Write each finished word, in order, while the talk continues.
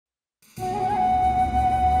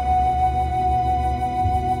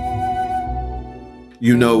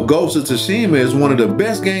You know, Ghost of Tsushima is one of the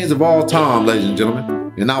best games of all time, ladies and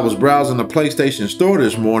gentlemen. And I was browsing the PlayStation Store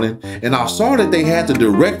this morning, and I saw that they had the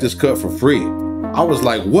director's cut for free. I was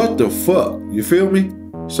like, what the fuck? You feel me?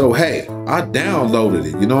 So hey, I downloaded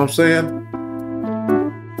it, you know what I'm saying?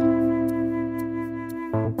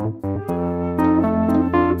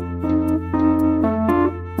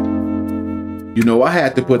 You know, I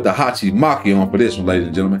had to put the Hachimaki on for this one, ladies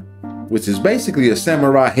and gentlemen, which is basically a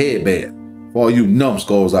samurai headband. For all you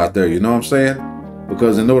numbskulls out there, you know what I'm saying?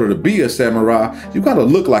 Because in order to be a samurai, you gotta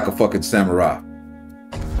look like a fucking samurai.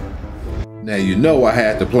 Now, you know I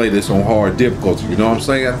had to play this on hard difficulty, you know what I'm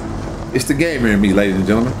saying? It's the gamer in me, ladies and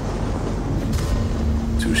gentlemen.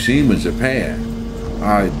 Tsushima, Japan.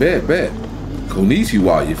 I bet.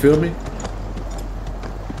 Konnichiwa, you feel me?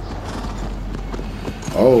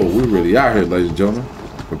 Oh, we're really out here, ladies and gentlemen.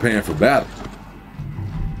 Preparing for battle.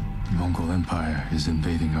 The Mongol Empire is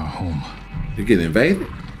invading our home. You get invaded?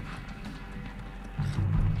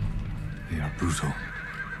 They are brutal.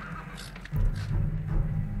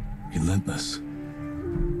 Relentless.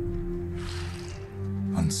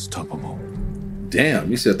 Unstoppable.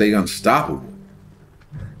 Damn, you said they unstoppable.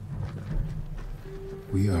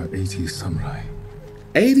 We are 80 samurai.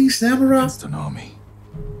 80 samurai? Against an army.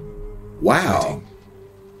 Wow. Fighting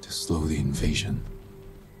to slow the invasion.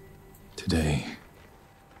 Today,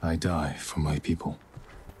 I die for my people.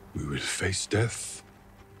 We will face death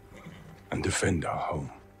and defend our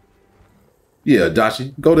home. Yeah,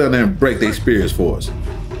 Dachi, go down there and break their spears for us.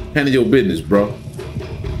 Handle your business, bro.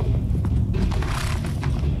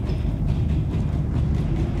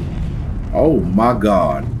 Oh my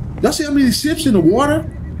God. Y'all see how many ships in the water?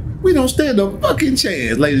 We don't stand a fucking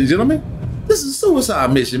chance, ladies and gentlemen. This is a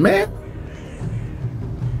suicide mission, man.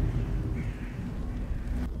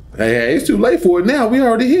 Hey, it's too late for it now. We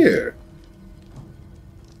already here.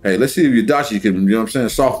 Hey, let's see if Yadashi can, you know what I'm saying,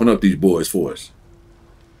 soften up these boys for us.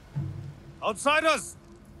 Outsiders!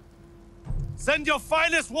 Send your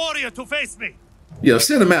finest warrior to face me! Yeah,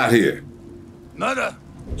 send him out here. Nada,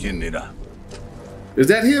 Jinnida. Is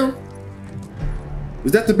that him?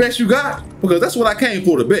 Is that the best you got? Because that's what I came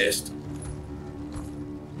for, the best.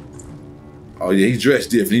 Oh yeah, he's dressed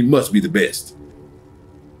different. He must be the best.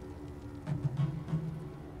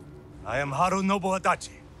 I am Harunobu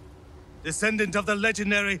Adachi, descendant of the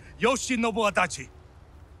legendary Yoshinobu Adachi.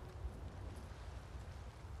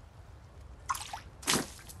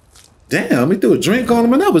 Damn, he threw a drink on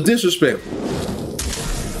him and that was disrespectful.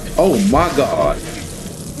 Oh my God.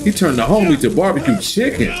 He turned the homie to barbecue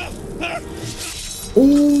chicken.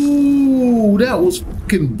 Ooh, that was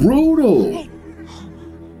fucking brutal.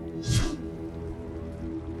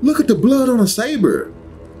 Look at the blood on a saber.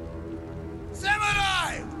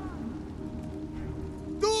 Samurai!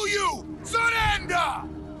 Do you surrender?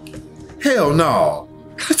 Hell no.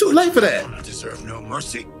 It's too late for that. I deserve no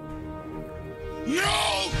mercy. No mercy!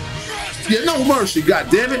 Yeah, no mercy,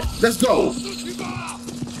 goddammit. Let's go.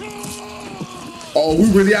 Oh, we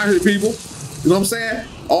really out here, people. You know what I'm saying?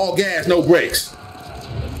 All gas, no brakes.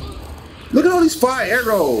 Look at all these fire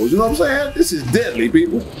arrows. You know what I'm saying? This is deadly,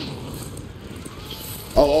 people.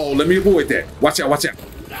 Oh, let me avoid that. Watch out, watch out.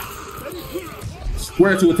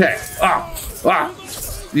 Square to attack.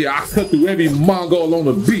 Yeah, I cut through every Mongol on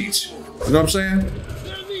the beach. You know what I'm saying?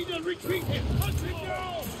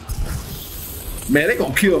 Man, they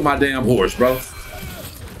gonna kill my damn horse, bro.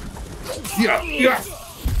 Yeah.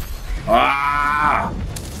 I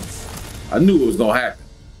knew it was gonna happen.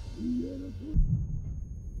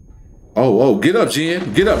 Oh, get up,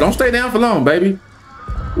 Jin. Get up. Don't stay down for long, baby.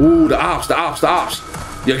 Ooh, the ops.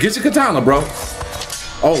 Yeah, get your katana, bro.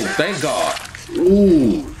 Oh, thank God.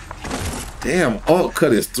 Ooh. Damn, Unc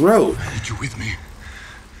cut his throat. Are you with me?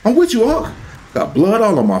 I'm with you, Unc. Got blood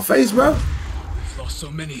all on my face, bro. We've lost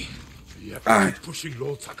so many. All right. Pushing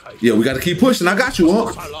Lord Sakai. Yeah, we got to keep pushing. I got you,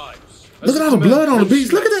 Unc. Look at all the blood on the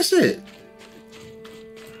beach. Look at that shit.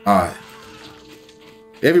 All right.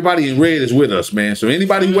 Everybody in red is with us, man. So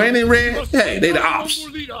anybody who ain't in red, hey, they the ops.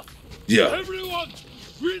 Yeah. Everyone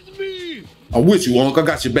with me. I'm with you, Unc. I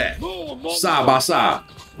got your back. Side by side.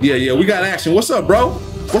 Yeah, we got action. What's up, bro?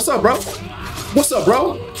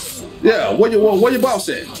 Yeah, where your boss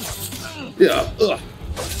at? Yeah,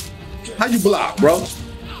 How you block, bro?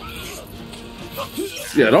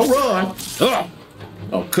 Yeah, don't run.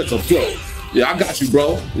 Don't cut your throat. Yeah, I got you,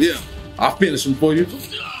 bro. Yeah, I'll finish him for you.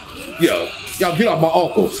 Yeah, y'all get off my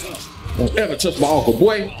uncle. Don't ever touch my uncle,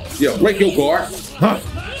 boy. Yeah, break your guard. Huh?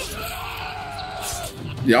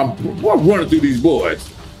 Yeah, I'm running through these boys.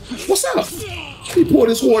 What's up? He pulled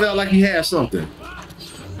his sword out like he had something.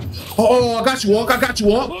 Oh, I got you, Unc.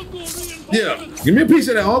 Yeah, give me a piece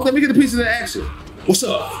of that, Unc. Let me get a piece of that action. What's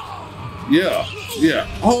up? Yeah, yeah.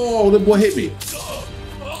 Oh, that boy hit me.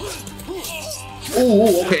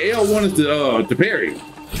 Oh, okay. L1 is the parry.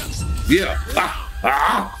 Yeah.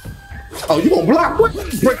 Oh, you gonna block? What?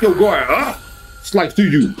 Break your guard. Slice through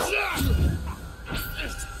you.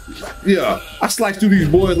 Yeah, I slice through these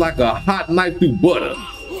boys like a hot knife through butter.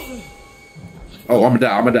 Oh, I'm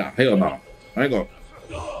gonna die. Hell no. I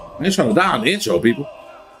ain't trying to die on the intro, people.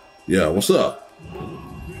 Yeah, what's up?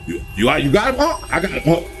 You got him, Unc? I got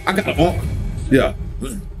him, Unc. Yeah.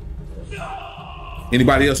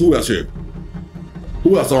 Anybody else? Who else here?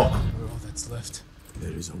 Who else, Unc? All that's left.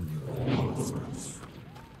 There is only one.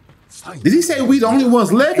 Did he say we the only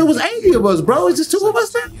ones left? It was 80 of us, bro. It's just 2 of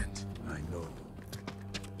us there? I know.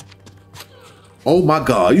 Oh my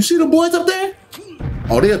God. You see the boys up there?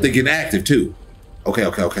 Oh, they up there getting active too. Okay.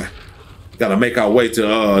 Gotta make our way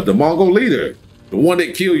to the Mongol leader. The one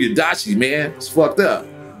that killed Yadachi, man. It's fucked up.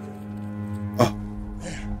 Oh.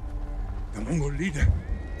 The Mongol leader.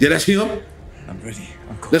 Yeah, that's him. I'm ready,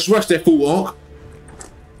 Uncle. Let's rush that fool, Unc.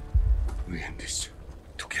 We end this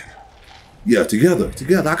together. Yeah, together.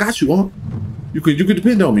 I got you, Unc. You can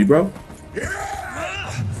depend on me, bro.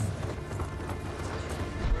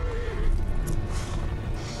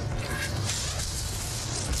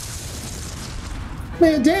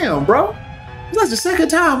 Man, damn, bro. That's the second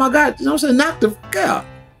time I got, you know what I'm saying, knocked the fuck out.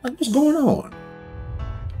 Like, what's going on?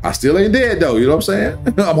 I still ain't dead, though, you know what I'm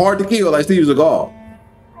saying? I'm hard to kill like Steve Seagal.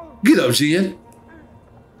 Get up, Jin.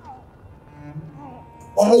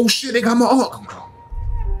 Oh, shit, they got my Unc.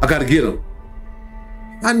 I gotta get him.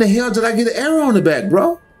 How in the hell did I get an arrow on the back, bro?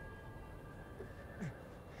 All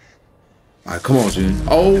right, come on, Jin.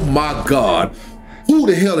 Oh, my God. Who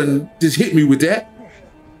the hell just hit me with that?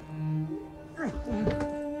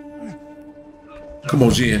 Come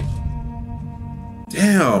on, Jin.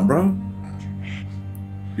 Damn, bro.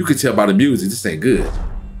 You can tell by the music, this ain't good.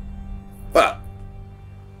 Fuck.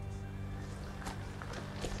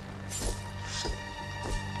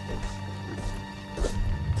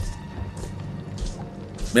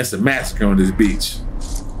 That's a massacre on this beach.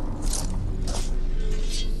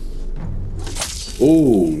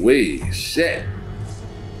 Oh, wait, shit.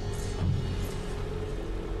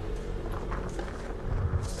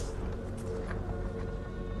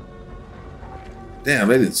 Damn,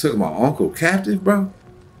 they done took my uncle captive, bro.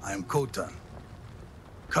 I am Khotan,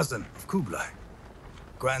 cousin of Kublai,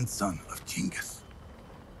 grandson of Genghis.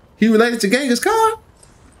 He related to Genghis Khan?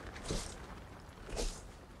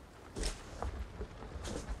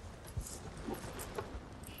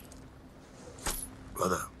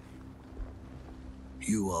 Brother,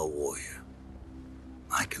 you are a warrior.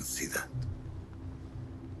 I can see that.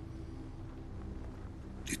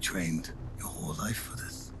 You trained your whole life for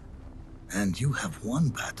this. And you have won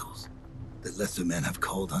battles that lesser men have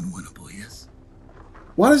called unwinnable, yes?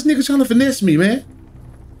 Why this nigga trying to finesse me, man?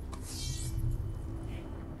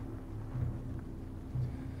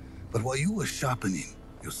 But while you were sharpening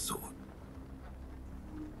your sword,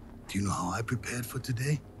 do you know how I prepared for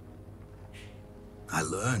today? I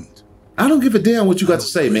learned. I don't give a damn what you got to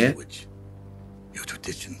say, man. Your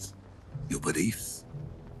traditions, your beliefs,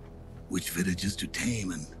 which villages to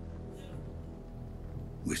tame and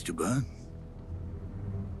which to burn.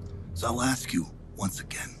 So I'll ask you once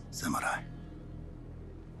again, Samurai.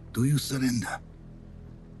 Do you surrender?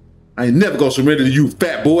 I ain't never gonna surrender to you,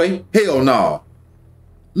 fat boy. Hell no.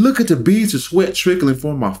 Look at the beads of sweat trickling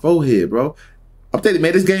from my forehead, bro. I'm telling you,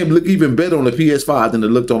 man, this game look even better on the PS5 than it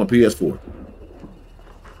looked on the PS4.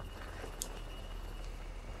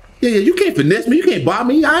 Yeah, you can't finesse me. You can't buy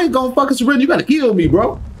me. I ain't gonna fucking surrender. You gotta kill me,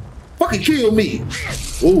 bro. Fucking kill me.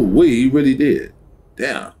 Oh, wait, he really did.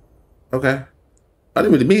 Damn. Okay. I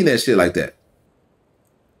didn't really mean that shit like that.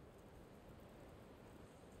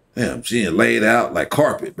 Damn, Jin laid out like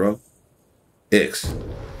carpet, bro. X.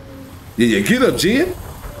 Yeah, get up, Jin.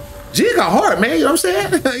 Jin got heart, man. You know what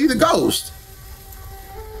I'm saying? He's a ghost.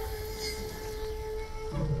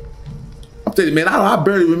 I'm telling you, man, I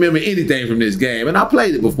barely remember anything from this game, and I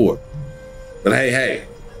played it before. But hey,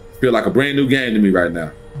 feel like a brand new game to me right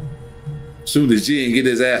now. As soon as Jin get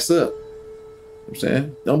his ass up, you know what I'm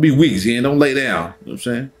saying? Don't be weak, Jin. Don't lay down. You know what I'm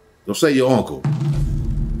saying? Don't say your uncle.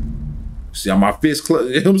 See how my fist close?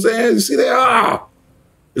 You know what I'm saying? You see that? Ah!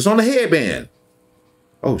 It's on the headband.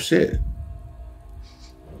 Oh, shit.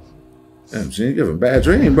 Damn, Jin, you have a bad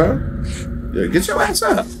dream, bro. Yeah, get your ass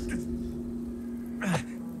up.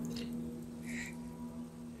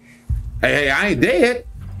 Hey, I ain't dead. You know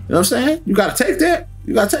what I'm saying? You gotta take that.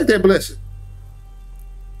 You gotta take that blessing.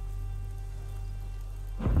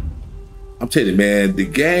 I'm telling you, man, the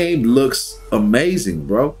game looks amazing,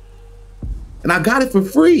 bro. And I got it for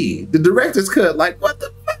free. The director's cut. Like, what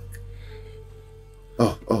the fuck?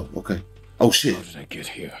 Oh, okay. Oh, shit. How did I get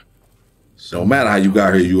here? No matter how you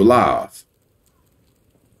got here, you alive.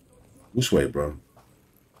 Which way, bro?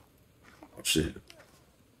 Oh, shit.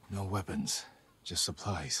 No weapons, just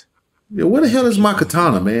supplies. Yeah, where the hell is my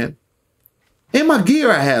katana, man? And my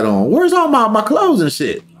gear I had on. Where's all my clothes and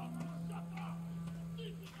shit?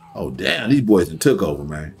 Oh, damn. These boys done took over,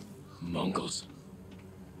 man. Mongols.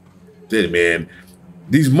 Did it, man.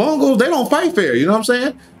 These Mongols, they don't fight fair. You know what I'm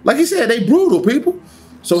saying? Like he said, they brutal people.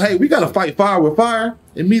 So, hey, we got to fight fire with fire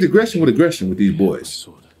and meet aggression with these boys.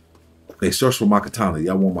 Okay, search for my katana.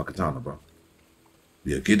 Y'all want my katana, bro.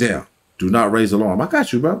 Yeah, get down. Do not raise alarm. I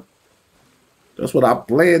got you, bro. That's what I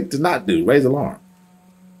plan to not do. Raise alarm.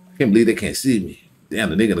 I can't believe they can't see me. Damn,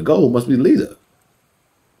 the nigga in the gold must be the leader.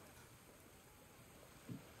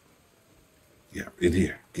 Yeah, in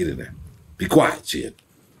here. Get in there. Be quiet, shit.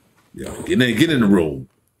 Yeah, get in the room.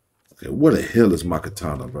 Okay, where the hell is my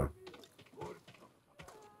katana, bro?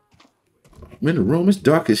 I'm in the room. It's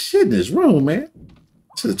dark as shit in this room, man.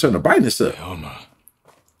 Should have turned the brightness up. Armor.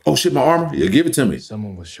 Oh shit, my armor? Yeah, give it to me.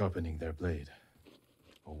 Someone was sharpening their blade.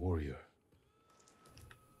 A warrior.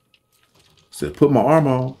 Said put my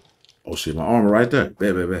armor on. Oh shit, my armor right there.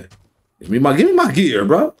 Bet. Give me my gear,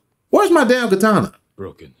 bro. Where's my damn katana?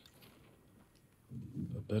 Broken.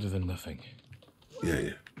 But better than nothing.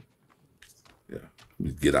 Yeah. Let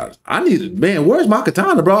me get out. I need it, man. Where's my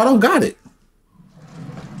katana, bro? I don't got it.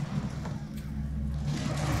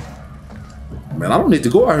 Man, I don't need to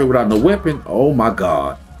go out here without no weapon. Oh my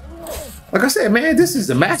God. Like I said, man, this is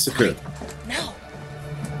a massacre. Now.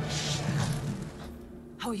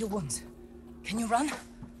 How are your wounds? Can you run?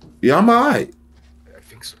 Yeah, I'm all right. I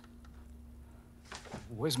think so.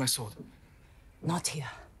 Where's my sword? Not here.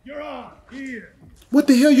 You're on here. What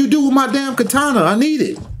the hell you do with my damn katana? I need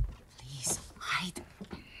it. Please, hide.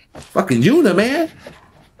 Fucking Yuna, man.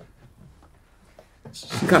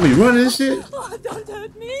 She got me running and shit. Oh, don't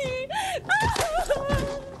hurt me.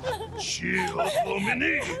 Chill,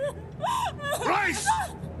 Omini. Rice!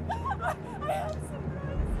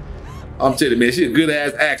 I'm telling you, man, she a good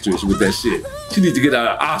ass actress with that shit. She needs to get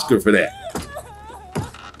an Oscar for that.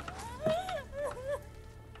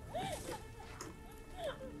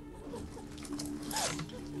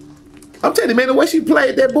 I'm telling you, man, the way she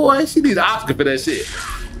played that boy, she needs an Oscar for that shit.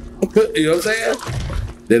 You know what I'm saying?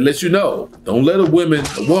 That lets you know. Don't let a woman,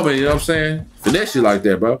 you know what I'm saying, finesse you like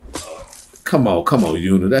that, bro. Come on,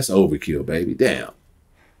 Yuna. That's overkill, baby. Damn.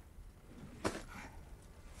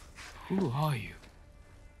 Who are you?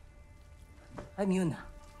 I'm Yuna.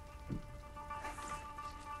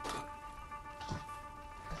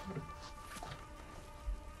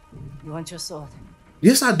 You want your sword?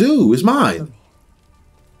 Yes, I do. It's mine.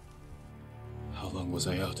 How long was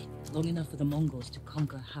I out? Long enough for the Mongols to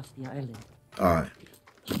conquer half the island. All right.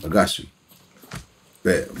 I got you.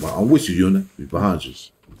 Bet. Well, I'm with you, Yuna. Be behind you.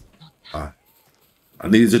 All right. I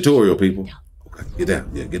need a tutorial, people. Okay, get down.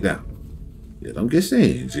 Yeah, get down. Yeah, don't get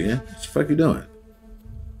seen, Jen. What the fuck you doing?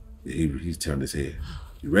 Yeah, he's turned his head.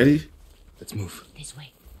 You ready? Let's move. This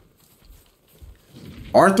way.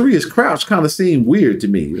 R3 is crouched kind of seemed weird to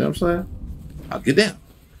me. You know what I'm saying? I'll get down.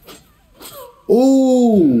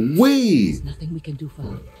 Ooh, wee. There's nothing we can do for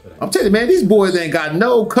her. I'm telling you, man, these boys ain't got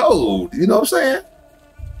no code. You know what I'm saying?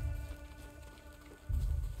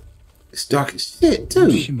 It's dark as shit, too.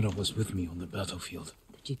 Tsushima was with me on the battlefield.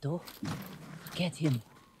 Jito, forget him.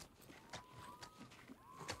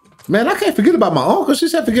 Man, I can't forget about my uncle. She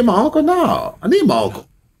said forget my uncle. No, I need my uncle.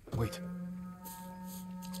 Wait.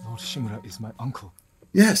 Lord Shimura is my uncle.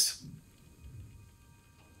 Yes.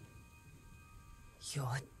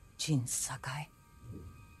 You're Jin Sakai?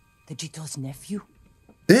 The Jito's nephew?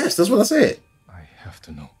 Yes, that's what I said. I have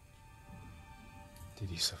to know. Did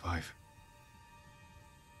he survive?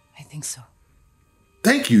 I think so.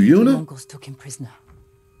 Thank you, The Yuna. Mongols took him prisoner.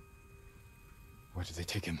 Where did they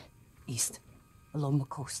take him? East, along the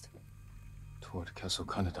coast. Toward Castle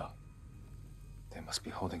Kaneda. They must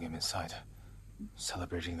be holding him inside,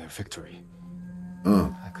 celebrating their victory.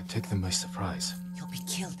 I could take them by surprise. You'll be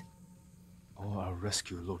killed. Or I'll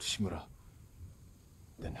rescue Lord Shimura.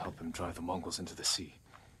 Then help him drive the Mongols into the sea.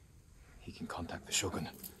 He can contact the Shogun,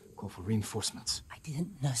 go for reinforcements. I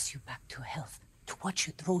didn't nurse you back to health to watch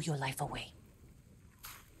you throw your life away.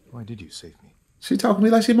 Why did you save me? She talking to me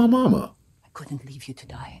like she my mama. I couldn't leave you to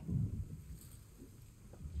die.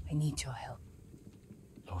 I need your help.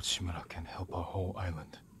 Lord Shimura can help our whole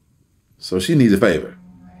island. So she needs a favor.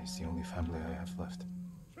 He's the only family I have left.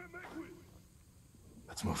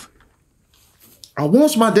 Let's move. I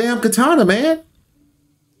want my damn katana, man.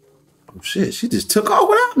 Oh shit, she just took off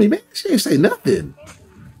without me, man. She ain't say nothing.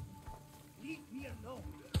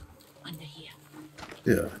 Under here.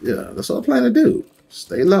 Yeah, that's all I plan to do.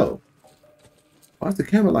 Stay low. Why's the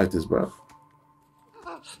camera like this, bro?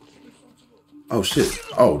 Oh shit.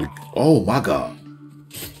 Oh my god.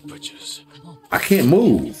 Butchers. I can't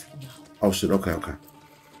move. Oh shit, okay.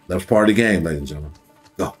 That was part of the game, ladies and gentlemen.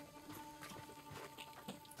 Go.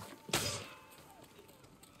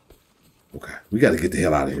 Okay, we gotta get the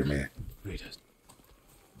hell out of here, man. Raiders.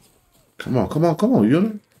 Come on,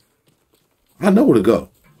 Unit. I know where to go.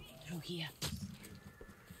 Through here.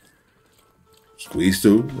 Squeeze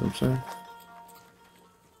through, you know what I'm saying?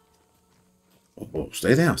 Oh,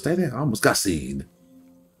 stay down. I almost got seen.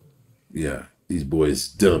 Yeah, these boys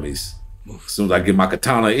dummies. Move. As soon as I get my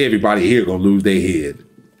katana, everybody here gonna lose their head.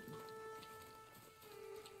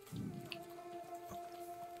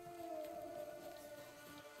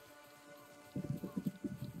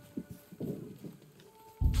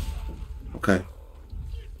 Okay.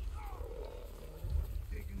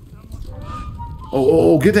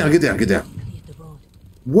 Oh, get down. Clear the road.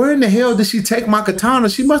 Where in the hell did she take my katana?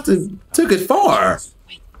 She must have took it far.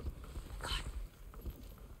 Wait. God.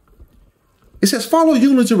 It says follow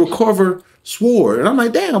unit to recover sword. And I'm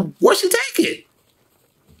like, damn, where'd she take it?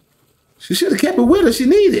 She should have kept it with her. She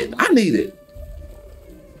needed. I need it.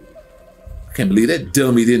 I can't believe that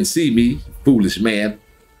dummy didn't see me. Foolish man.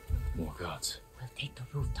 More guards. We'll take the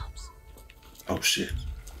rooftops. Oh, shit.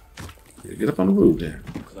 Yeah, get up on the roof then.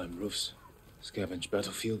 Climb roofs. Scavenge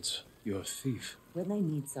battlefields. You're a thief. When I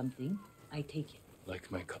need something, I take it.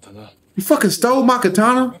 Like my katana. You fucking stole my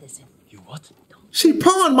katana? Medicine. You what? She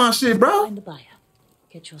pawned my shit, bro. Find the buyer.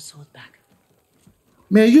 Get your sword back.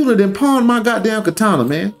 Man, you done pawned my goddamn katana,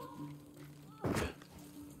 man. You've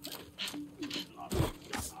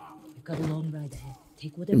got a long ride ahead.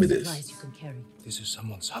 Take Give whatever me this. supplies you can carry. This is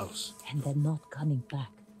someone's house. And they're not coming back.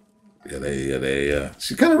 Yeah.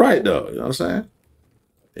 She's kind of right, though. You know what I'm saying?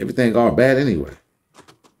 Everything all bad anyway.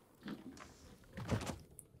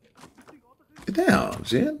 Get down,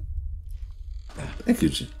 Jen. Thank you,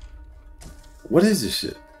 Jen. What is this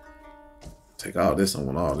shit? Take all this. I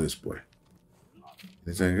want all this, boy.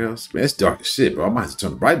 Anything else? Man, it's dark as shit, bro. I might have to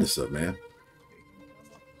turn the brightness up, man.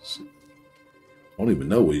 Shit. I don't even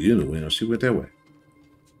know where Yuna went. She went that way.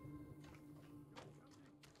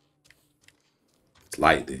 It's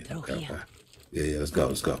light then. Okay. Yeah, let's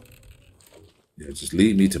go. Yeah, just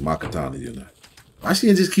lead me to my katana, Yuna. Why she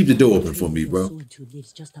didn't just keep the door open for me, bro? Sword tube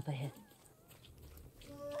lives just up ahead.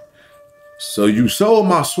 So you sold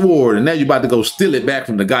my sword, and now you about to go steal it back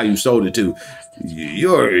from the guy you sold it to.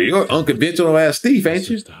 You're unconventional ass thief, ain't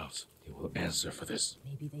you? Search the house. They will answer for this.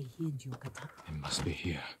 Maybe they hid your katana. It must be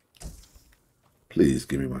here. Please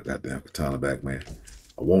give me my goddamn katana back, man.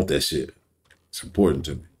 I want that shit. It's important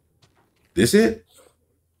to me. This it?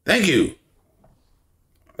 Thank you.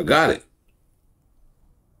 I got it.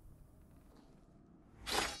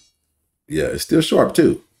 Yeah, it's still sharp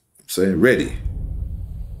too. I'm saying ready.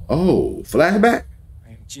 Oh, flashback? I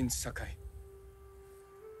am Jin Sakai,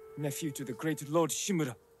 nephew to the great Lord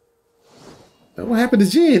Shimura. What happened to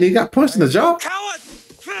Jin? He got punched in the jaw? Coward!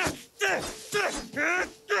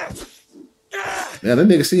 Yeah, that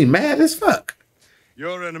nigga seem mad as fuck.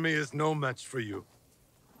 Your enemy is no match for you.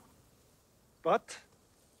 But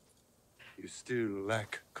you still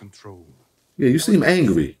lack control. Yeah, you seem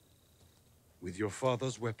angry. With your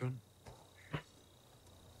father's weapon,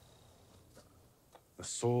 the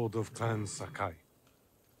sword of Clan Sakai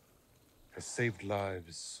has saved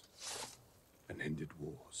lives and ended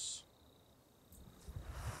wars.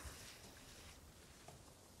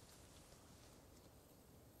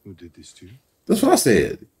 Who did this to you? That's what I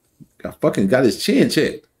said. Got his chin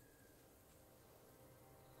checked.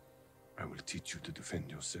 I will teach you to defend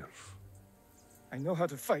yourself. I know how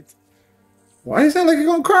to fight. Why you sound like you're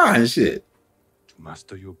gonna cry and shit? To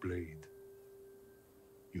master your blade,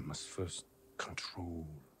 you must first control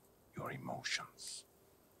your emotions.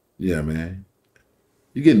 Yeah, man.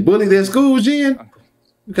 You getting bullied at school, Jen? Uncle.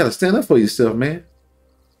 You gotta stand up for yourself, man.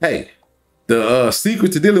 Hey, the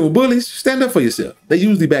secret to dealing with bullies, stand up for yourself. They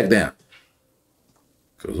usually back down.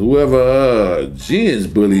 Because whoever Jen's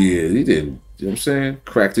bully is, he didn't, you know what I'm saying,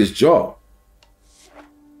 cracked his jaw.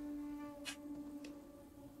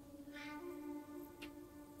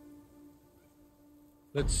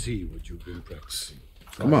 Let's see what you've been practicing.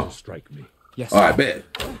 Come on. Strike me. Yes. All right, bet.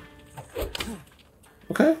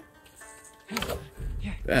 Okay.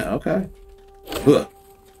 Yeah, okay. Huh.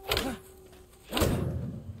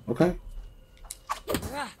 Okay.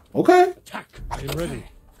 Okay. Attack! I am ready.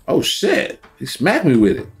 Oh, shit. He smacked me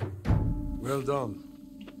with it. Well done.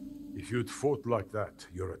 If you'd fought like that,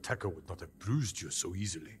 your attacker would not have bruised you so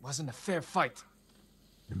easily. Wasn't a fair fight.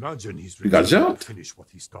 Imagine he's You got ready to jumped? finish what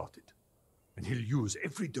he started. And he'll use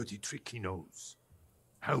every dirty trick he knows.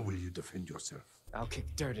 How will you defend yourself? I'll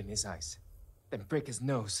kick dirt in his eyes, then break his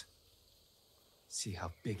nose. See how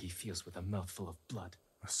big he feels with a mouthful of blood.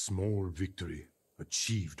 A small victory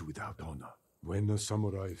achieved without honor. When a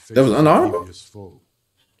samurai faces That was a unhonorable? previous foe,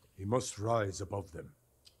 he must rise above them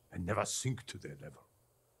and never sink to their level.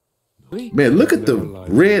 Man, look at the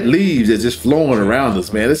red leaves that's just flowing around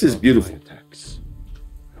us, man. This is beautiful. Attacks.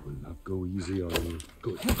 I will not go easy on you.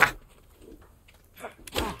 Good.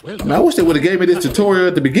 Well Man, I wish they would have gave me this tutorial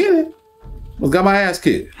at the beginning. Almost got my ass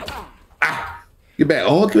kicked. Ah, get back.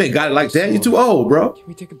 Oh, you ain't got it like that. You're too old, bro. Can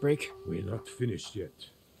we take a break? We're not finished yet.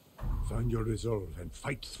 Find your resolve and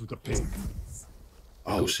fight through the pain.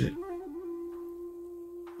 Oh, shit.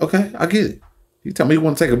 Okay, I get it. You tell me you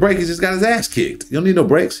want to take a break, he just got his ass kicked. You don't need no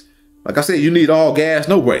breaks. Like I said, you need all gas,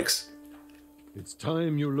 no breaks. It's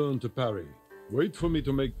time you learn to parry. Wait for me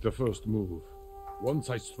to make the first move. Once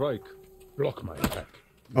I strike, block my attack.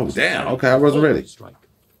 Oh, damn. Okay, I wasn't ready. Strike.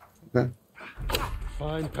 Okay.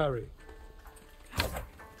 Fine parry.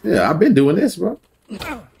 Yeah, I've been doing this, bro.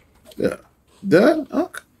 Yeah. Done?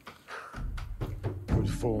 Okay. Good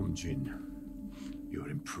form, Jin. You're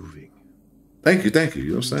improving. Thank you, thank you. You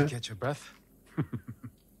know what I'm Did saying? you catch your breath?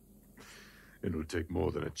 It'll take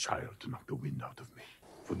more than a child to knock the wind out of me.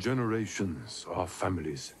 For generations, our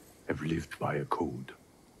families have lived by a code.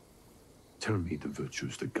 Tell me the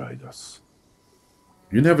virtues that guide us.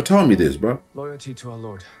 You never told me this, bro. Loyalty to our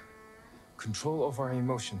Lord. Control over our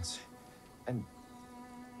emotions. And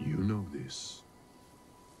You know this.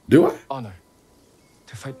 Do I? honor.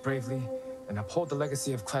 To fight bravely and uphold the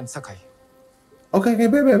legacy of Clan Sakai. Okay,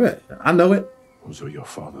 bet. I know it. Those are your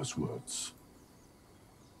father's words.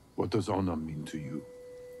 What does honor mean to you?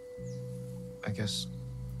 I guess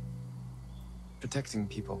protecting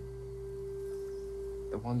people.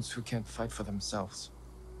 The ones who can't fight for themselves.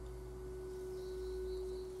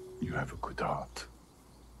 You have a good heart.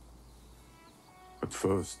 But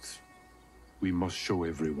first, we must show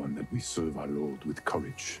everyone that we serve our Lord with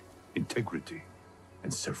courage, integrity,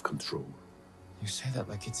 and self-control. You say that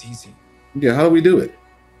like it's easy. Yeah, how do we do it?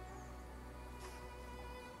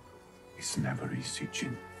 It's never easy,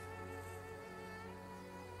 Jin.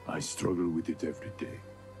 I struggle with it every day.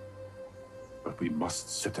 But we must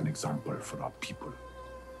set an example for our people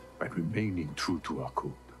by remaining true to our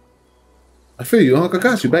code. I feel you, Uncle. I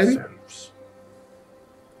got you, baby. Ourselves.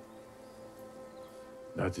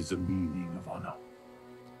 That is the meaning of honor.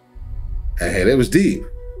 Hey, that was deep.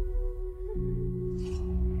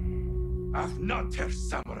 Afnater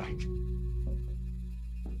Samurai.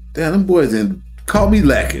 Damn, them boys didn't call me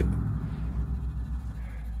lacking.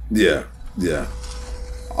 Yeah.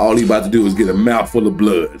 All he about to do is get a mouthful of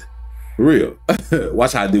blood. For real.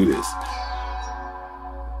 Watch how I do this.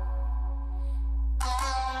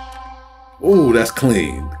 Oh, that's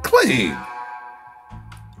clean. Clean.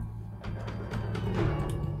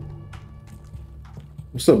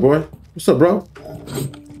 What's up, boy? What's up, bro?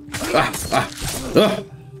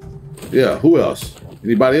 Yeah, who else?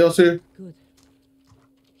 Anybody else here? Good.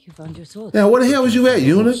 You found your sword. Yeah, where the hell was you at,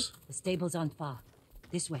 Eunice? The stable's aren't far.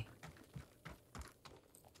 This way.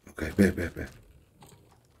 Okay, bet.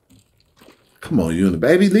 Come on, Eunice,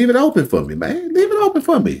 baby. Leave it open for me, man. Leave it open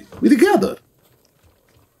for me. We together.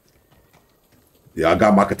 Yeah, I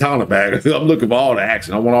got my katana bag. I'm looking for all the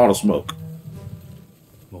action. I want all the smoke.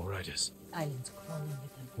 More riders. Islands crawling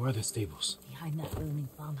with them. Where are the stables? Behind that burning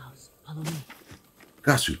farmhouse. Follow me.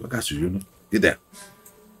 I got you, Eunice. Get down.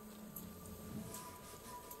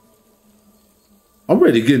 I'm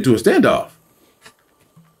ready to get into a standoff.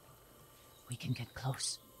 We can get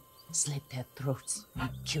close. Slit their throats and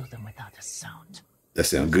kill them without a sound. That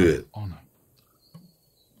sounds good. Honor.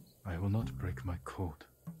 I will not break my code.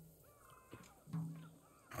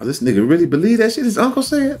 Oh, this nigga really believe that shit his uncle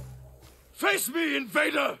said? Face me,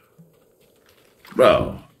 invader!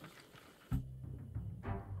 Bro.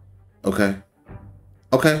 Okay,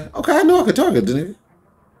 I know I can target the nigga.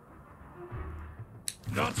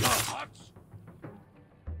 Not your heart!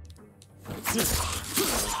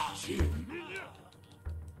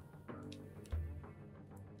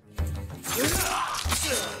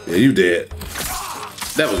 Yeah, you dead.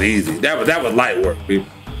 That was easy. That was light work, people.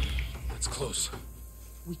 It's close.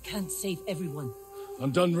 We can't save everyone.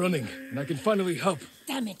 I'm done running, and I can finally help.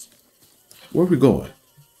 Damn it. Where we going?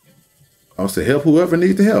 I'll say help whoever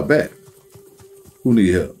needs the help back. Who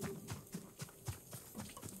need help?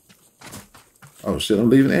 Oh shit, I'm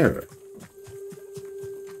leaving the area.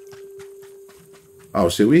 Oh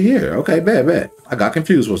shit, we here. Okay, bad. I got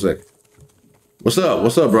confused for a second. What's up?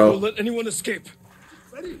 What's up, bro? Don't let anyone escape.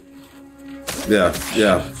 Yeah,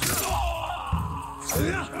 yeah.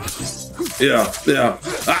 Yeah, yeah.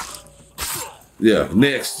 Ah. Yeah,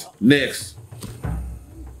 next.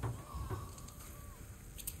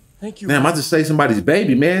 Thank you. Damn, I just saved somebody's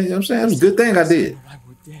baby, man. You know what I'm saying? It was a good thing I did. I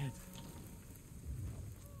were dead.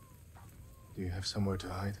 Do you have somewhere to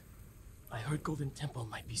hide? I heard Golden Temple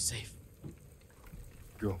might be safe.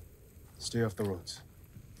 Go. Stay off the roads.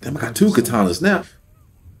 Damn, I got 2 katanas now.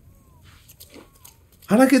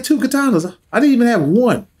 How'd I get 2 katanas? I didn't even have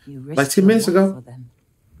one. Like 10 minutes ago.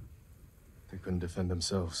 They couldn't defend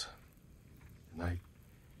themselves. And I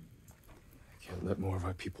can't let more of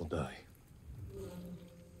our people die.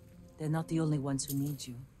 They're not the only ones who need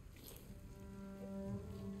you.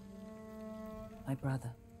 My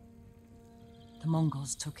brother. The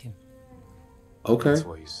Mongols took him. Okay. That's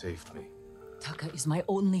why you saved me. Taka is my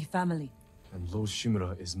only family. And Lord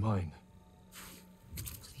Shimura is mine.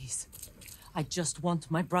 Please. I just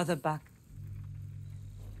want my brother back.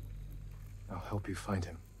 I'll help you find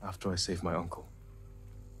him after I save my uncle.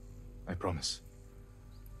 I promise.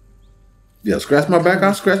 Yeah, scratch my back,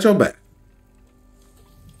 I'll scratch your back.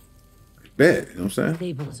 Bet, you know what I'm saying?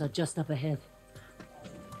 Stables are just up ahead.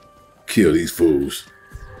 Kill these fools.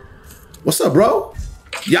 What's up, bro?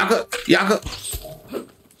 Yaga. Yaga.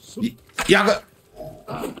 Yaga.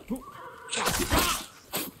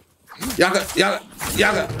 Yaga.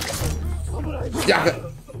 Yaga.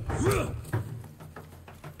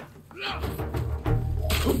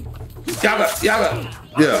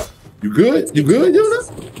 Yeah. You good, Yuna?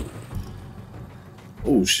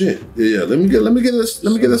 Oh shit. Yeah. Let me get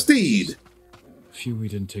a steed. Few we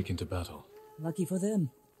didn't take into battle. Lucky for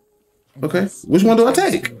them. Okay. Which one do I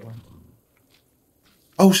take?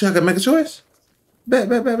 Oh shit, I gotta make a choice? Bet.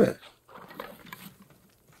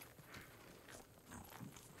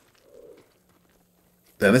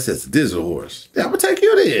 Damn, that says digital horse. Yeah, I'm gonna take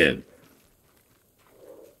you then.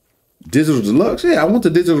 Digital deluxe? Yeah, I want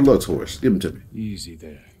the digital deluxe horse. Give him to me. Easy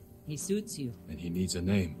there. He suits you. And he needs a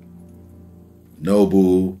name.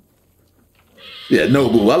 Nobu. Yeah,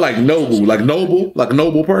 Nobu. I like Nobu. Like noble. Like a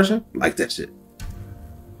noble person. Like that shit.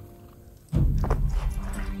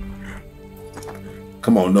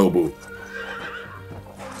 Come on, Nobu.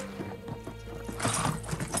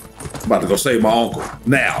 I'm about to go save my uncle.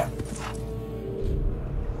 Now.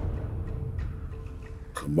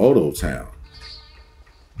 Komodo Town.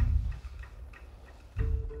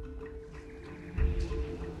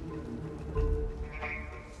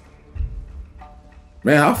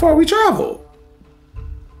 Man, how far we travel?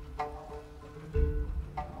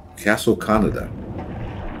 Castle Canada.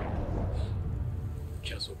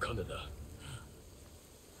 Castle Canada.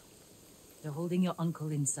 They're holding your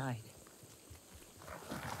uncle inside.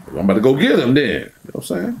 I'm about to go get him then. You know what I'm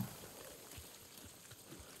saying?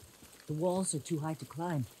 The walls are too high to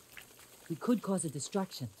climb. We could cause a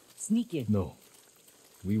distraction. Sneak in. No.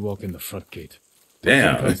 We walk in the front gate.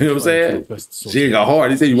 Damn, you know what I'm saying? She ain't got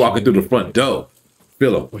hard. He said you walking through the front door.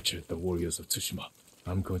 Feel him. Butchered the warriors of Tsushima.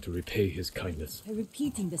 I'm going to repay his kindness. By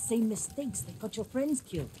repeating the same mistakes that got your friends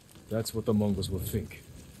killed. That's what the Mongols will think.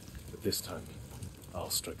 But this time, I'll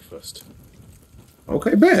strike first.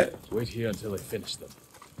 Okay, bet. Wait here until I finish them.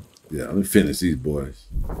 Yeah, let me finish these boys.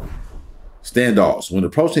 Standoffs. When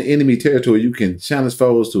approaching enemy territory, you can challenge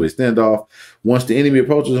foes to a standoff. Once the enemy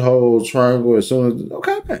approaches, hold triangle as soon as...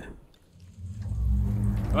 Okay, man.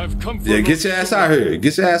 I've come for get your ass out here.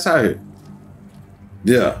 Get your ass out here.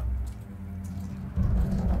 Yeah.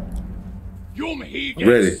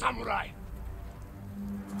 Ready. Samurai.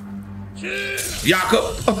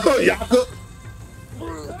 Yaka. Yaka.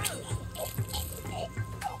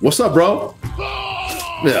 What's up, bro?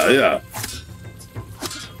 Yeah.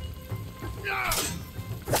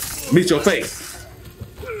 Meet your face.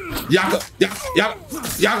 Yaka.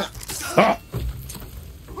 Huh.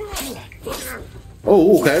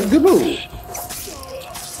 Oh, okay. Good move.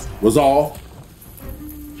 Was all.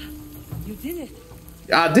 You did it.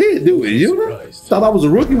 I did do it. You know? Thought I was a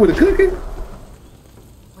rookie with a cookie?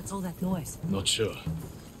 What's all that noise? Not sure.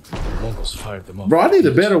 The Mongols fired them off. Bro, I need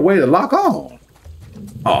a better way to lock on.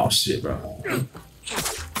 Oh, shit, bro.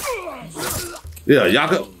 Yeah,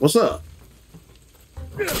 Yaka, what's up?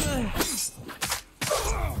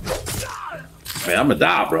 Man, I'm gonna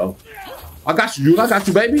die, bro. I got you, Yuna. I got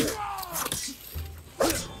you, baby.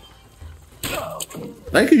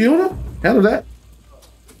 Thank you, Yuna. Handle that.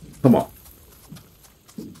 Come on.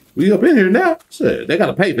 We up in here now. Shit, they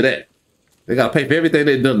gotta pay for that. They gotta pay for everything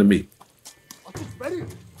they've done to me.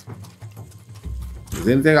 Is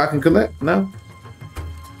there anything I can collect? No?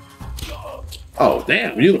 Oh,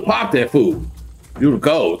 damn. You popped that food. You the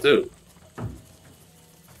gold, too.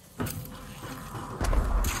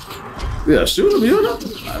 Yeah, shoot him, you know?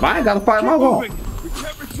 If I ain't gotta fight my own.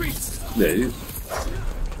 Yeah, you.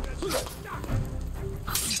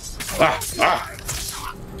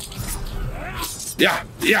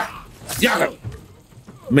 Yeah.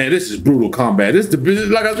 Man, this is brutal combat. This is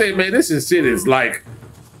like I said, man, this is shit is like,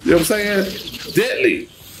 you know what I'm saying? Deadly.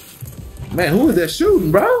 Man, who is that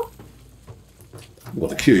shooting, bro? I'm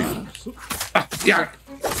gonna kill you.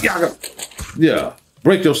 Yeah.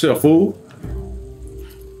 Break yourself, fool.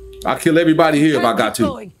 I'll kill everybody here if I got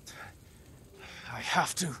to. I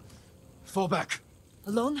have to. Fall back.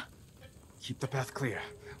 Alone? Keep the path clear.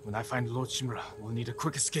 When I find Lord Shimura, we'll need a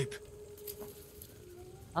quick escape.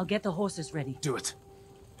 I'll get the horses ready. Do it.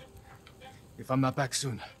 If I'm not back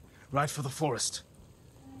soon, ride for the forest.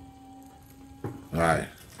 All right.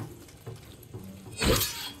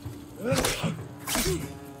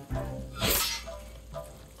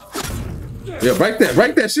 Yeah, break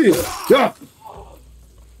that shield. Yeah.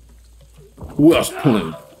 Who else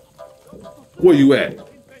pulling? Where you at?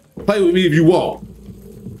 Play with me if you want.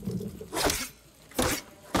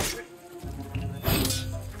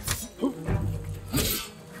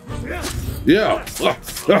 Yeah.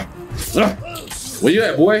 Where you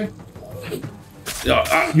at, boy?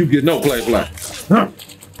 Yeah, you get no play. Huh?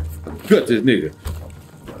 Gut this nigga.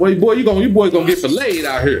 Boy, you gonna get filleted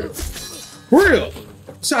out here. For real.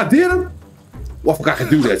 So I did him? Well, I forgot I could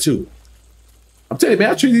do that too. I'm telling you,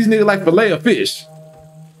 man, I treat these niggas like fillet of fish.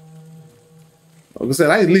 Like I said,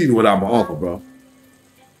 I ain't leaving without my uncle, bro.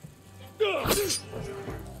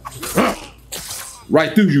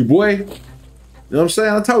 Right through you, boy. You know what I'm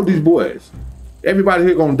saying? I told these boys. Everybody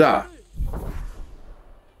here gonna die.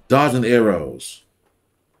 Dodging arrows.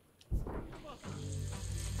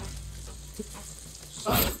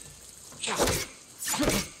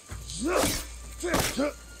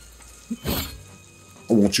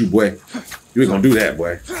 I want you, boy. You ain't gonna do that,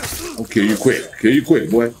 boy. I'll kill you quick. Kill you quick,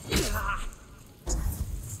 boy.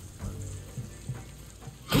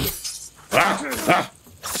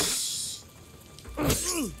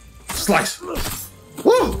 Slice.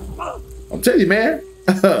 Woo! I'm telling you, man.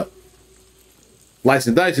 Slice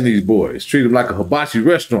and dicing these boys. Treat them like a hibachi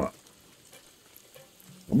restaurant.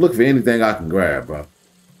 I'm looking for anything I can grab, bro.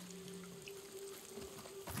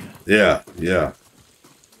 Yeah.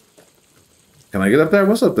 Can I get up there?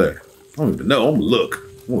 What's up there? I don't even know. I'm gonna look.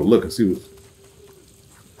 I'm gonna look and see what's.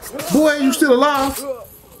 Boy, you still alive?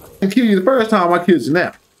 I killed you the first time. I killed you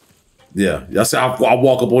now. Yeah. Y'all say I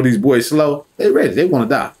walk up on these boys slow. They ready. They want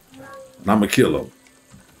to die. And I'm gonna kill them.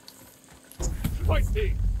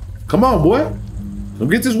 Come on, boy. Come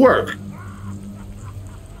get this work.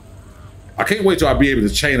 I can't wait till I be able to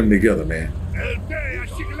chain them together, man.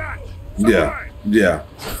 Yeah.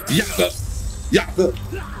 Yaka.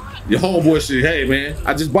 Your homeboy said, hey, man,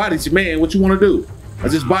 I just bodied you, man. What you want to do? I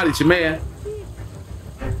just bodied you, man.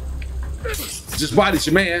 Just bodied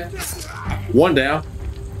you, man. One down.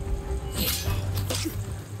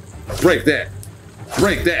 Break that.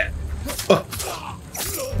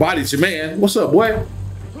 Bodied you, man. What's up, boy?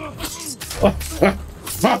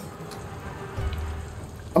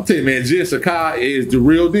 I'm telling you, man, Jin Sakai is the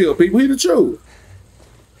real deal, people. He the truth.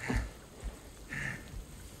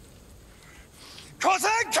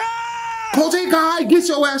 Kotenkai, get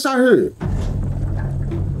your ass out here.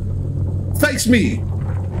 Face me.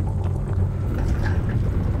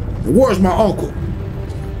 Where's my uncle?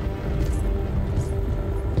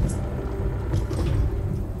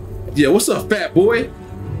 Yeah, what's up, fat boy?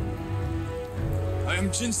 I am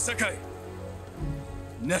Jin Sakai,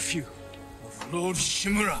 nephew of Lord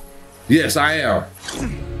Shimura. Yes, I am.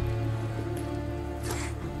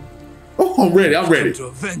 Oh, I'm ready. To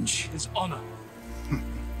avenge his honor.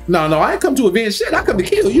 No, I ain't come to avenge shit. I come to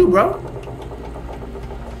kill you, bro.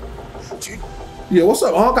 Yeah, what's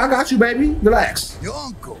up, Unc? I got you, baby. Relax. Your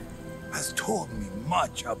uncle has told me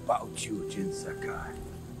much about you, Jin Sakai.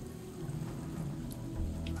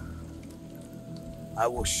 I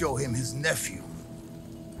will show him his nephew,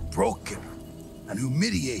 broken and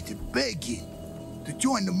humiliated, begging to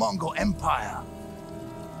join the Mongol Empire.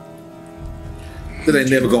 That ain't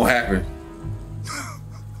never gonna happen.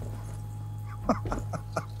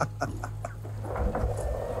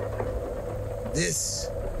 This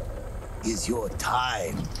is your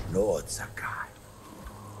time, Lord Sakai.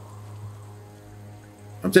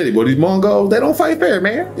 I'm telling you, boy, these Mongols, they don't fight fair,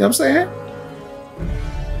 man. You know what I'm saying?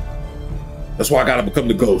 That's why I gotta become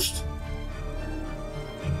the ghost.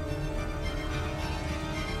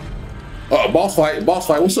 Boss fight.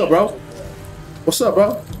 What's up, bro?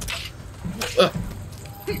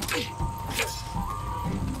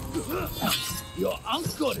 Your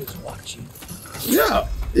uncle is watching. Yeah.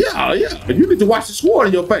 Yeah. You need to watch the sword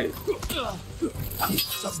in your face.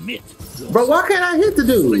 Submit. Bro, why can't I hit the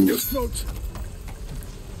dude?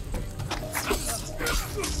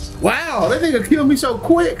 Wow, that nigga killed me so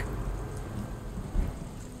quick.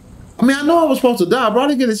 I mean, I know I was supposed to die, bro. I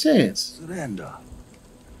didn't get a chance. Surrender.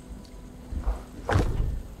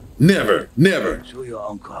 Never. Show your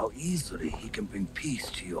uncle how easily he can bring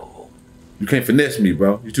peace to your home. You can't finesse me,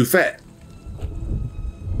 bro. You're too fat.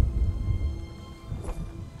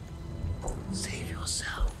 Save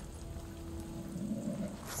yourself.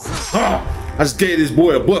 I just gave this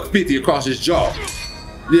boy $150 across his jaw.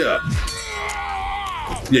 Yeah,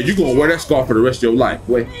 you gonna wear that scar for the rest of your life,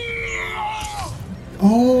 boy.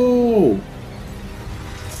 Oh.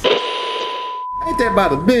 Ain't that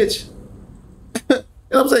about a bitch?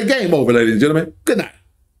 You know what I'm saying? Game over, ladies and gentlemen. Good night.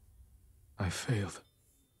 I failed.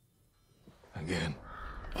 Again.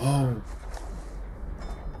 Oh.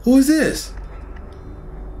 Who is this?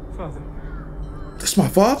 Father. That's my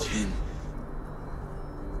father? Jin.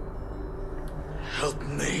 Help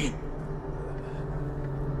me.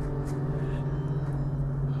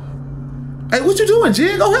 Hey, what you doing,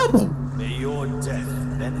 Jin? Go help him. May your death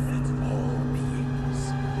benefit all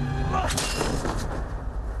beings.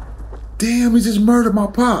 Damn, he just murdered my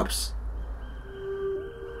pops.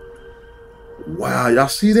 Wow, y'all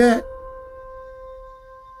see that?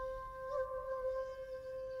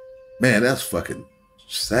 Man, that's fucking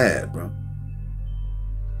sad, bro.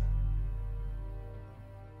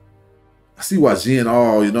 I see why Jin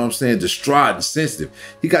all, you know what I'm saying, distraught and sensitive.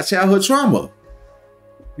 He got childhood trauma.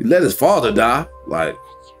 He let his father die. Like,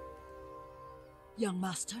 Young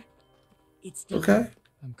master, it's the okay.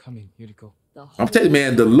 I'm coming, Yuriko. I'm telling you,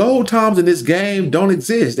 man, the low times in this game don't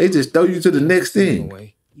exist. They just throw you to the next thing.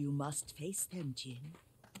 Away. You must face them, Jin.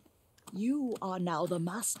 You are now the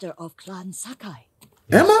master of Clan Sakai.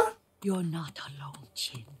 Am I? You're not alone,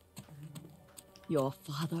 Jin. Your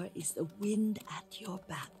father is the wind at your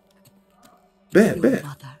back. Bet. Your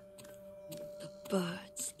mother, the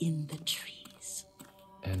birds in the trees.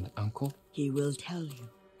 And uncle? He will tell you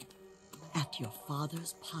at your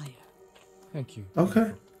father's pyre. Thank you.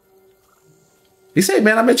 Okay. He said,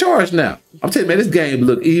 man, I'm in charge now. I'm telling you, man, this game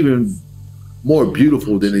look even more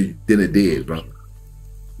beautiful than it did, bro.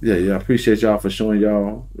 Yeah, I appreciate y'all for showing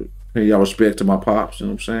y'all, paying y'all respect to my pops, you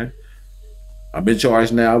know what I'm saying? I'm in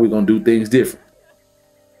charge now. We're going to do things different.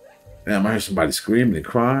 Damn, I heard somebody screaming and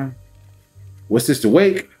crying. What's this, the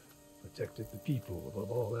wake? Protected the people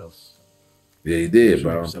above all else. Yeah, he did,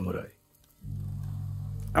 bro. Samurai.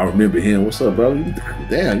 I remember him. What's up, bro? You need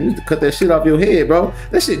to cut that shit off your head, bro.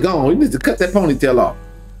 That shit gone. You need to cut that ponytail off.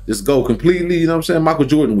 Just go completely, you know what I'm saying? Michael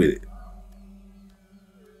Jordan with it.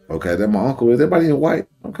 Okay, that's my uncle. Is everybody in white?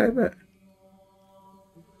 Okay, bet.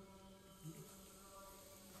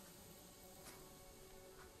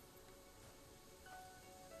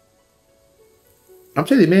 I'm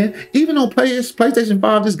telling you, man, even on PlayStation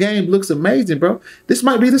 5, this game looks amazing, bro. This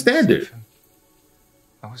might be the standard.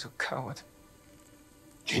 I was a coward.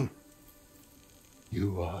 Jin,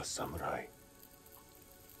 you are a samurai.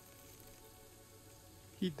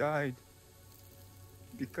 He died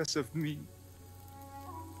because of me.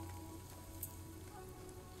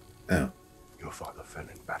 Yeah. Your father fell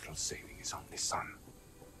in battle saving his only son.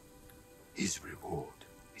 His reward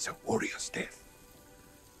is a warrior's death.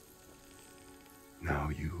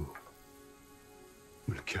 Now you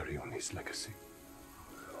will carry on his legacy.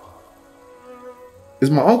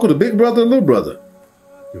 Is my uncle the big brother or little brother?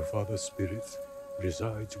 Your father's spirit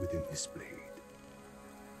resides within his blade.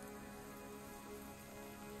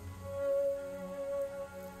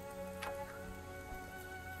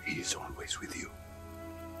 He is always with you.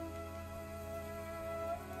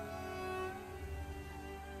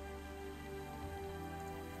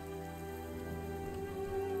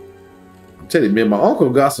 I'm telling you, man, my uncle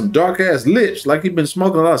got some dark ass lips, like he been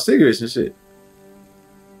smoking a lot of cigarettes and shit.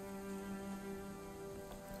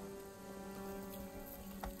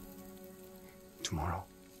 Tomorrow,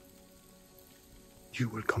 you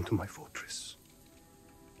will come to my fortress.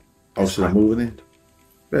 Oh, should I move it in?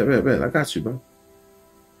 Bet. I got you, bro.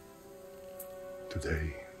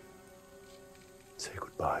 Today, say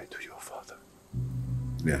goodbye to your father.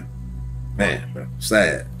 Yeah. Man, bro.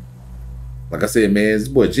 Sad. Like I said, man, this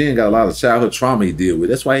boy Jin got a lot of childhood trauma he deal with.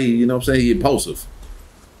 That's why he, you know what I'm saying, he impulsive.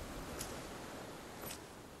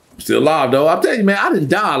 I'm still alive, though. I'm telling you, man, I didn't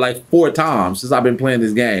die like 4 times since I've been playing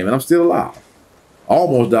this game, and I'm still alive.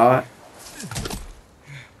 Almost died.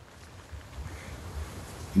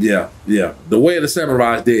 Yeah. The way of the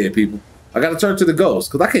samurai is dead, people. I gotta turn to the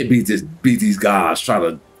ghost, because I can't beat these guys trying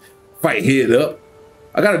to fight head up.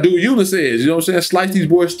 I gotta do what Eula says, you know what I'm saying? Slice these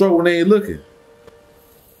boys' throat when they ain't looking.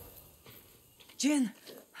 Jin,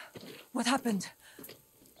 what happened?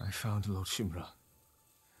 I found Lord Shimura.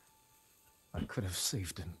 I could have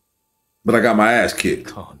saved him. But I got my ass kicked.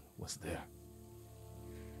 Khan was there.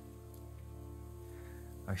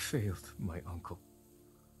 I failed my uncle.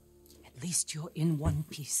 At least you're in one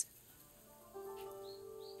piece.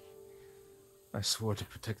 I swore to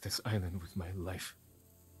protect this island with my life.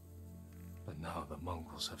 But now the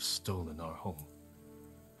Mongols have stolen our home,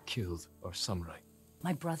 killed our samurai.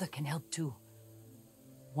 My brother can help too.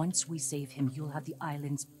 Once we save him, you'll have the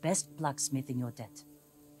island's best blacksmith in your debt.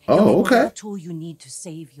 Oh, okay. The tool you need to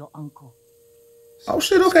save your uncle. Oh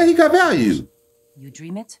shit, okay, he got value. You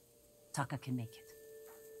dream it, Taka can make it.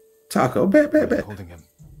 Taco, bet. Holding him.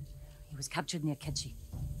 He was captured near Kechi.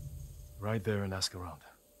 Ride there and ask around.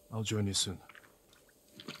 I'll join you soon.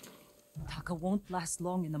 Taka won't last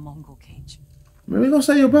long in the Mongol cage. Man, we gonna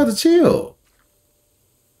say your brother chill.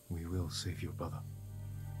 We will save your brother.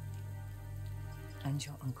 And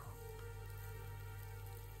your uncle.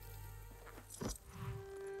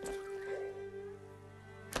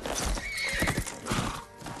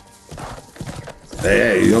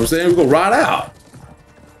 Hey, you know what I'm saying? We're gonna ride out.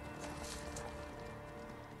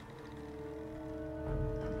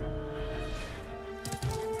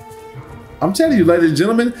 I'm telling you, ladies and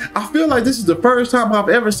gentlemen, I feel like this is the first time I've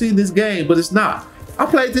ever seen this game, but it's not. I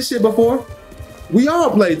played this shit before. We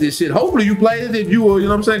all played this shit. Hopefully you played it if you were, you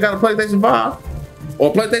know what I'm saying, got a PlayStation 5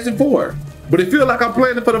 or PlayStation 4. But it feels like I'm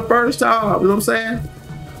playing it for the first time, you know what I'm saying?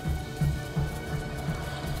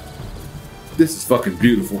 This is fucking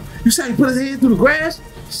beautiful. You say he put his head through the grass?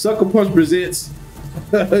 Sucker Punch presents,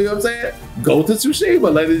 you know what I'm saying? Go to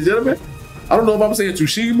Tsushima, ladies and gentlemen. I don't know if I'm saying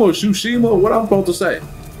Tsushima or Tsushima or what I'm supposed to say.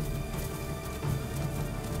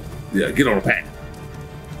 Yeah, get on the path.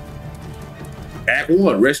 Act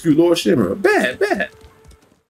 1, rescue Lord Shimura. Bet.